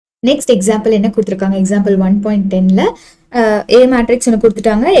Next example என்ன கொடுத்திருக்காங்க example 1.10ல A matrix னு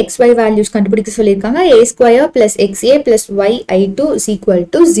கொடுத்துட்டாங்க xy values கண்டுபிடிக்க சொல்லிருக்காங்க a square plus xa plus yi2 is equal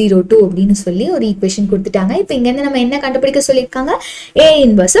to 02 அப்படினு சொல்லி ஒரு ஈக்குவேஷன் கொடுத்துட்டாங்க இப்போ இங்க இருந்து நம்ம என்ன கண்டுபிடிக்க சொல்லிருக்காங்க a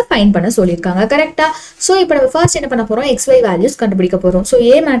inverse ஃபைண்ட் பண்ண சொல்லிருக்காங்க கரெக்ட்டா சோ இப்போ நம்ம ஃபர்ஸ்ட் என்ன பண்ண போறோம் xy values கண்டுபிடிக்க போறோம் சோ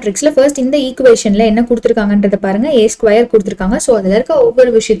a matrixல ஃபர்ஸ்ட் இந்த ஈக்குவேஷன்ல என்ன கொடுத்திருக்காங்கன்றத பாருங்க a square கொடுத்திருக்காங்க சோ அதுல இருக்க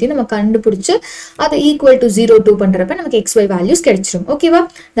ஒவ்வொரு விஷயத்தையும் நம்ம கண்டுபிடிச்சு அது equal to 02 பண்றப்ப நமக்கு xy values கிடைச்சிரும் ஓகேவா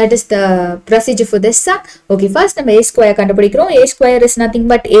that is the procedure for this sum okay first நம்ம a square கண்டுபிடிக்கிறோம் a square is nothing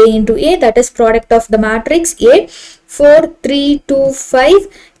but a into a that is product of the matrix a 4 3 2 5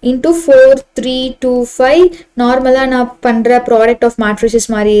 into 4 3 2 5 normally na pandra product of matrices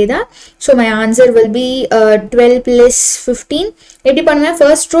mariye da so my answer will be 12 plus 15 eppadi பண்ணுவேன்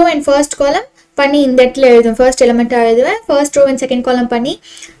first row and first column பண்ணி இந்த இடத்துல எழுதுவேன் first element எழுதுவேன் first row and second column பண்ணி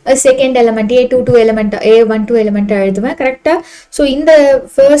second element a22 element a12 element எழுதுவேன் கரெக்ட்டா so இந்த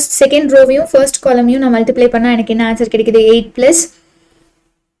first second rowவையும் first columnையும் நான் மல்டிப்ளை பண்ணா எனக்கு என்ன ஆன்சர் கிடைக்குது 8 plus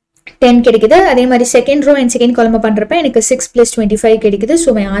 10 கிடைக்குது அதே மாதிரி second row and second column பண்றப்ப எனக்கு 6 plus 25 கிடைக்குது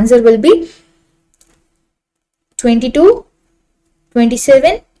so my answer will be 22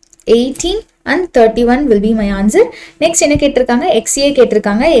 27 18 and 31 will be my answer. Next என்ன கேட்டிருக்காங்க xa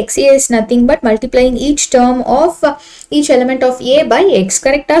கேட்டிருக்காங்க xa is nothing but multiplying each term of each element of a by x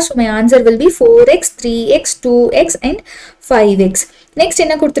correct so my answer will be 4x 3x 2x and 5x. Next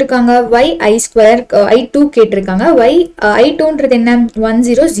என்ன கொடுத்திருக்காங்க y I square i2 கேட்டிருக்காங்க y i2 ன்றது என்ன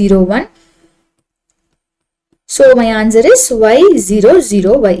 1001 so my answer is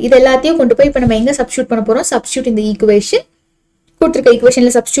y00y இது எல்லாத்தையும் கொண்டு போய் இப்போ நம்ம எங்க சப்ஸ்டிட்யூட் பண்ண போறோம் substitute in the equation கொடுத்திருக்க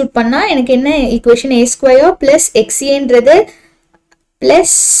ஈக்குவேஷன்ல சப்ஸ்டிட்யூட் பண்ணா எனக்கு என்ன equation a square plus xa ன்றது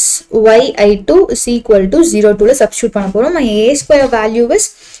plus yi2 is equal to 02 ல சப்ஸ்டிட்யூட் பண்ண போறோம் my a square value is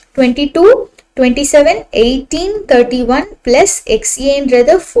 22 27 18 31 plus xa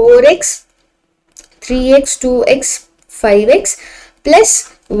ன்றது 4x 3x 2x 5x plus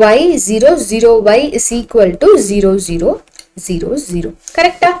y00y is equal to 0000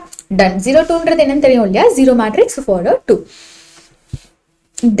 கரெக்ட்டா done 02 ன்றது என்னன்னு தெரியும் இல்லையா 0 matrix for 2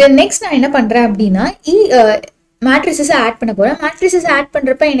 then next நான் என்ன பண்றேன் அப்படினா matrices ஆட் பண்ண போறேன் matrices ஆட்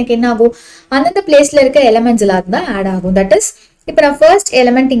பண்றப்ப எனக்கு என்ன ஆகும் அந்த பிளேஸ்ல இருக்க எலிமெண்ட்ஸ் எல்லாம் தான் ஆட் ஆகும் that is இப்போ நான் first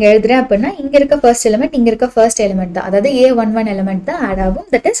element இங்க எழுதுறேன் அப்படினா இங்க இருக்க first element இங்க இருக்க first element தான் அதாவது a11 element தான் ஆட் ஆகும்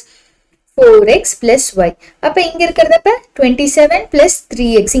that is 4x plus y அப்ப இங்க இருக்குறதப்ப 27 plus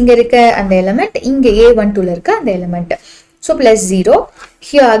 3x இங்க இருக்க அந்த element இங்க a12 ல இருக்க அந்த element so plus 0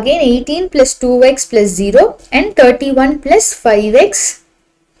 here again 18 plus 2x plus 0 and 31 plus 5x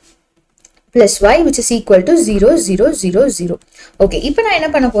plus y which is equal to 0000 okay இப்போ நான் என்ன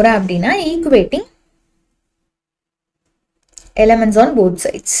பண்ண போறேன் அப்படினா equating elements on both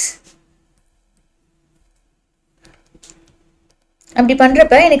sides அப்படி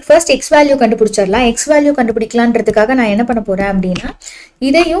பண்றப்ப எனக்கு first x value கண்டுபிடிச்சிரலாம் x value கண்டுபிடிக்கலாம்ன்றதுக்காக நான் என்ன பண்ண போறேன் அப்படினா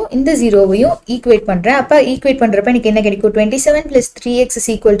இதையும் இந்த 0வையும் ஈக்குவேட் பண்றேன் அப்ப ஈக்குவேட் பண்றப்ப எனக்கு என்ன கிடைக்கும் 27 plus 3x is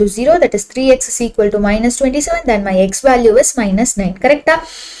equal to 0 that is 3x is equal to minus 27 then my x value is minus 9 கரெக்ட்டா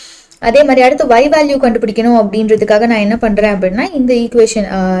அதே மாதிரி அடுத்து y value கண்டுபிடிக்கணும் அப்படின்றதுக்காக நான் என்ன பண்றேன் அப்படினா இந்த ஈக்குவேஷன்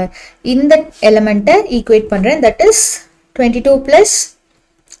இந்த எலிமெண்ட்டை ஈக்குவேட் பண்றேன் that is 22 plus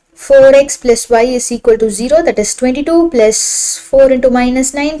 4x plus y is equal to 0 that is 22 plus 4 into minus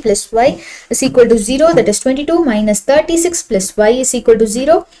 9 plus y is equal to 0 that is 22 minus 36 plus y is equal to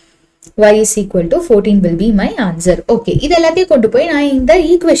 0 y is equal to 14 will be my answer okay இது எல்லாத்தையும் கொண்டு போய் நான் இந்த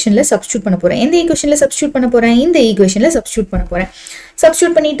ஈக்குவேஷன்ல substitute பண்ண போறேன் எந்த ஈக்குவேஷன்ல substitute பண்ண போறேன் இந்த ஈக்குவேஷன்ல சப்ஸ்டிட்யூட் பண்ண போறேன்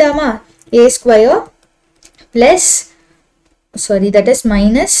substitute பண்ணிட்டாமா a square plus sorry that is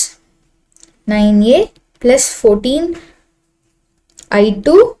minus 9a plus 14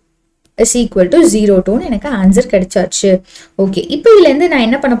 i2 is equal to 02 னு எனக்கு ஆன்சர் கிடைச்சாச்சு ஓகே இப்போ இதுல இருந்து நான்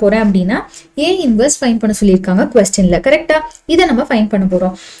என்ன பண்ண போறேன் அப்படினா a inverse ஃபைண்ட் பண்ண சொல்லிருக்காங்க क्वेश्चनல கரெக்ட்டா இத நம்ம ஃபைண்ட் பண்ண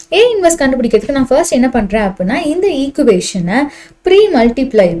போறோம் a inverse கண்டுபிடிக்கிறதுக்கு நான் ஃபர்ஸ்ட் என்ன பண்றேன் அப்படினா இந்த ஈக்குவேஷனை pre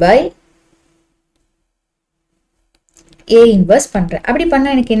multiply by a inverse பண்றேன் அப்படி பண்ணா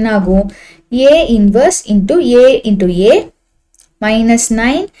எனக்கு என்ன ஆகும் a inverse into a minus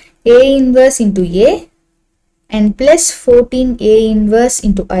 9 a inverse into a and plus 14 a inverse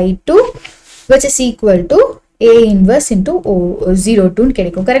into i2 which is equal to a inverse into 02 னு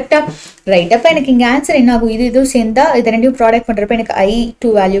கிடைக்கும் கரெக்ட்டா ரைட் அப்ப எனக்கு இங்க ஆன்சர் என்ன ஆகும் இது சேர்ந்தா இத ரெண்டையும் ப்ராடக்ட் பண்றப்ப எனக்கு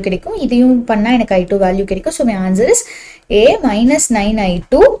i2 வேல்யூ கிடைக்கும் இதையும் பண்ணா எனக்கு i2 வேல்யூ கிடைக்கும் so my answer is a minus 9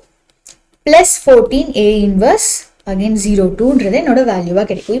 i2 plus 14 a inverse again 02 ன்றது என்னோட வேல்யூவா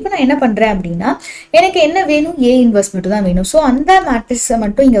கிடைக்கும் இப்போ நான் என்ன பண்றேன் அப்படினா எனக்கு என்ன வேணும் a இன்வெர்ஸ் மட்டும் தான் வேணும் சோ அந்த மேட்ரிக்ஸை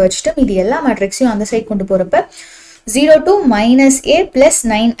மட்டும் இங்க வச்சிட்டு மீதி எல்லா மேட்ரிக்ஸையும் அந்த சைடு கொண்டு போறப்ப 02 - a +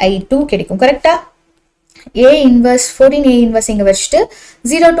 9i2 கிடைக்கும் கரெக்ட்டா A inverse 14 A inverse இங்க வச்சிட்டு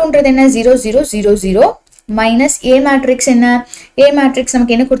 02ன்றது என்ன 0 0 0 0 minus A matrix என்ன A matrix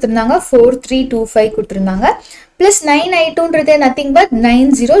நமக்கு என்ன கொடுத்திருந்தாங்க 4 3 2 5 கொடுத்திருந்தாங்க plus 9 I2ன்றது nothing but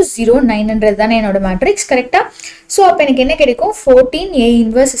 9 0 0 9ன்றது தானே என்னோட matrix கரெக்ட்டா சோ அப்ப எனக்கு என்ன கிடைக்கும் 14 A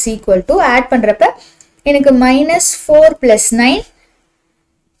inverse is equal to add பண்றப்ப எனக்கு minus 4 plus 9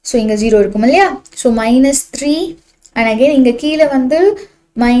 so இங்க 0 இருக்கும் இல்லையா so minus 3 and again இங்க கீழ வந்து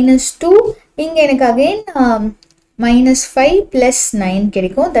minus 2 இங்க எனக்கு again minus 5 plus 9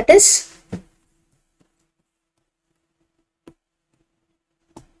 கிடைக்கும் that is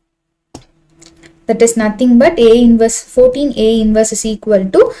nothing but A inverse 14 A inverse is equal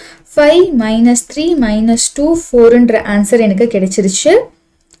to 5 minus 3 minus 2 4 என்ற ஆன்சர் எனக்கு கிடைச்சிருச்சு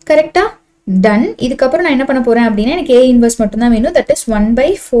கரெக்ட்டா done இதுக்கு அப்புறம் நான் என்ன பண்ண போறேன் அப்படினா எனக்கு A inverse மட்டும் தான் வேணும் that is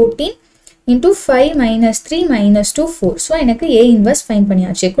 1/14 into 5 minus 3 minus 2 4 so எனக்கு A inverse find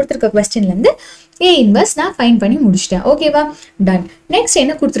பண்ணியாச்சு கொடுத்திருக்க क्वेश्चनல இருந்து A inverse நான் find பண்ணி முடிச்சிட்டேன் ஓகேவா done next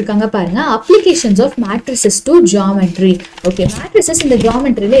என்ன கொடுத்திருக்காங்க பாருங்க applications of matrices to geometry okay matrices இந்த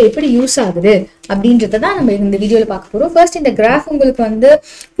geometryல எப்படி யூஸ் ஆகுது அப்படின்றத தான் நம்ம இந்த வீடியோல பார்க்க போறோம் first இந்த graph உங்களுக்கு வந்து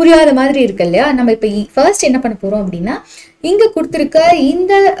புரியாத மாதிரி இருக்கு இல்லையா நம்ம இப்போ first என்ன பண்ண போறோம் அப்படினா இங்க கொடுத்திருக்க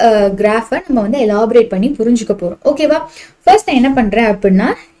இந்த graph நம்ம வந்து elaborate பண்ணி புரிஞ்சுக்க போறோம் ஓகேவா first நான் என்ன பண்றேன் அப்படினா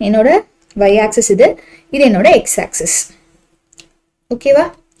என்னோட y axis இது என்னோட x axis ஓகேவா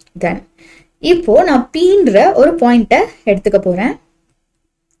done இப்போ நான் pன்ற ஒரு பாயிண்ட எடுத்துக்க போறேன்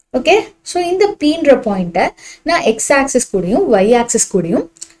ஓகே சோ இந்த pன்ற பாயிண்ட நான் x axis கூடயும் y axis கூடயும்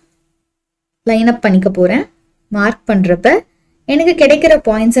லைன் அப் பண்ணிக்க போறேன் மார்க் பண்றப்ப எனக்கு கிடைக்கிற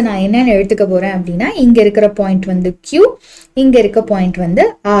பாயிண்ட்ஸ் நான் என்னன்னு எடுத்துக்க போறேன் அப்படினா இங்க இருக்கிற பாயிண்ட் வந்து q இங்க இருக்க பாயிண்ட் வந்து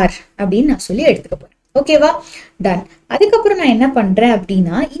r அப்படி நான் சொல்லி எடுத்துக்க போறேன் ஓகேவா டன் அதுக்கு அப்புறம் நான் என்ன பண்றேன்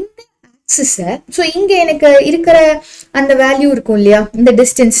அப்படினா இந்த axis சோ இங்க எனக்கு இருக்கிற அந்த வேல்யூ இருக்கும் இல்லையா இந்த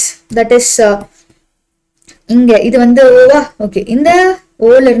டிஸ்டன்ஸ் தட் இஸ் இங்க இது வந்து ஓவா ஓகே இந்த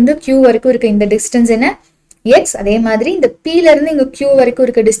o ல இருந்து q வரைக்கும் இருக்க இந்த டிஸ்டன்ஸ் என்ன x அதே மாதிரி இந்த p ல இருந்து இங்க q வரைக்கும்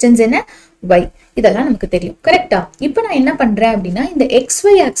இருக்க டிஸ்டன்ஸ் என்ன y இதெல்லாம் நமக்கு தெரியும் கரெக்ட்டா இப்போ நான் என்ன பண்றேன் அப்படினா இந்த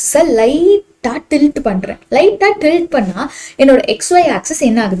xy axis லைட்டா டில்ட் பண்றேன் லைட்டா டில்ட் பண்ணா என்னோட xy axis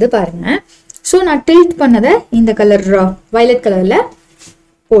என்ன ஆகுது பாருங்க சோ நான் டில்ட் பண்ணத இந்த கலர் violet கலர்ல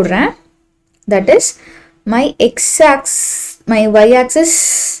போடுறேன் that is my x axis my y axis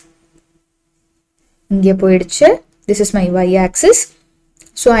இங்க போயிடுச்சு this is my y axis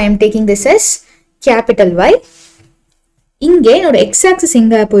so I am taking this as capital Y இங்க என்னோட x axis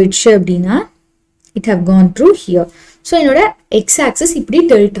எங்க போயிடுச்சு அப்படினா it have gone through here so என்னோட x axis இப்படி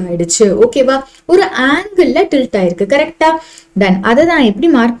tilt ஆயிடுச்சு ஓகேவா ஒரு ஆங்கிள்ல tilt ஆயிருக்கு கரெக்ட்டா done அத நான் எப்படி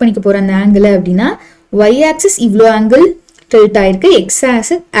மார்க் பண்ணிக்க போறேன் அந்த ஆங்கிள் அப்படினா y axis இவ்ளோ ஆங்கிள் tilt ஆயிருக்கு x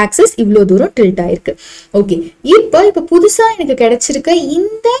axis இவ்ளோ தூரம் tilt ஆயிருக்கு ஓகே இப்போ புதுசா எனக்கு கிடைச்சிருக்க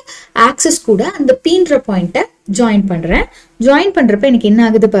இந்த axis கூட அந்த pன்ற பாயிண்ட ஜாயின் பண்றேன் ஜாயின் பண்றப்ப எனக்கு என்ன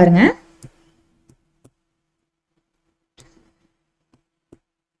ஆகுது பாருங்க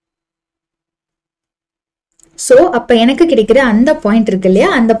சோ அப்ப எனக்கு கிடைக்கிற அந்த பாயிண்ட் இருக்கு இல்லையா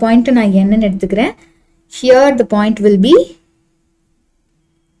அந்த பாயிண்ட் நான் என்னன்னு எடுத்துக்கிறேன் here the point will be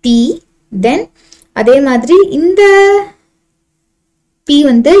P then அதே மாதிரி இந்த P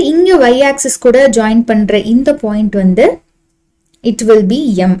வந்து இங்க y axis கூட ஜாயின் பண்ற இந்த பாயிண்ட் வந்து it will be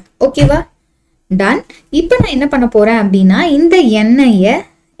M ஓகேவா done இப்போ நான் என்ன பண்ண போறேன் அப்படினா இந்த n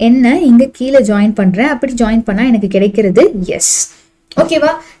இங்க கீழ ஜாயின் பண்றேன் அப்படி ஜாயின் பண்ணா எனக்கு கிடைக்கிறது S ஓகேவா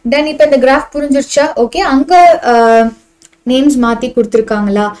டன் இப்போ இந்த கிராஃப் புரிஞ்சிருச்சா ஓகே அங்க நேம்ஸ் மாத்தி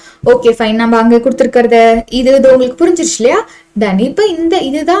கொடுத்திருக்காங்களா ஓகே ஃபைன் நம்ம அங்க கொடுத்திருக்கிறது இது உங்களுக்கு புரிஞ்சிருச்சு இல்லையா டன் இப்போ இந்த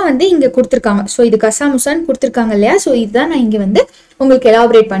இதுதான் வந்து இங்க கொடுத்திருக்காங்க சோ இது கசாமுசான் கொடுத்திருக்காங்க இல்லையா சோ இதுதான் நான் இங்க வந்து உங்களுக்கு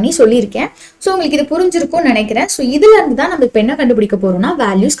எலாபரேட் பண்ணி சொல்லியிருக்கேன் சோ உங்களுக்கு இது புரிஞ்சிருக்கும்னு நினைக்கிறேன் சோ இதுல இருந்து தான் நம்ம இப்போ என்ன கண்டுபிடிக்க போறோம்னா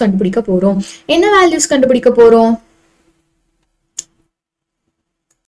வேல்யூஸ் கண்டுபிடிக்க போறோம் என்ன வேல்யூஸ் கண்டுபிடிக்க போறோம்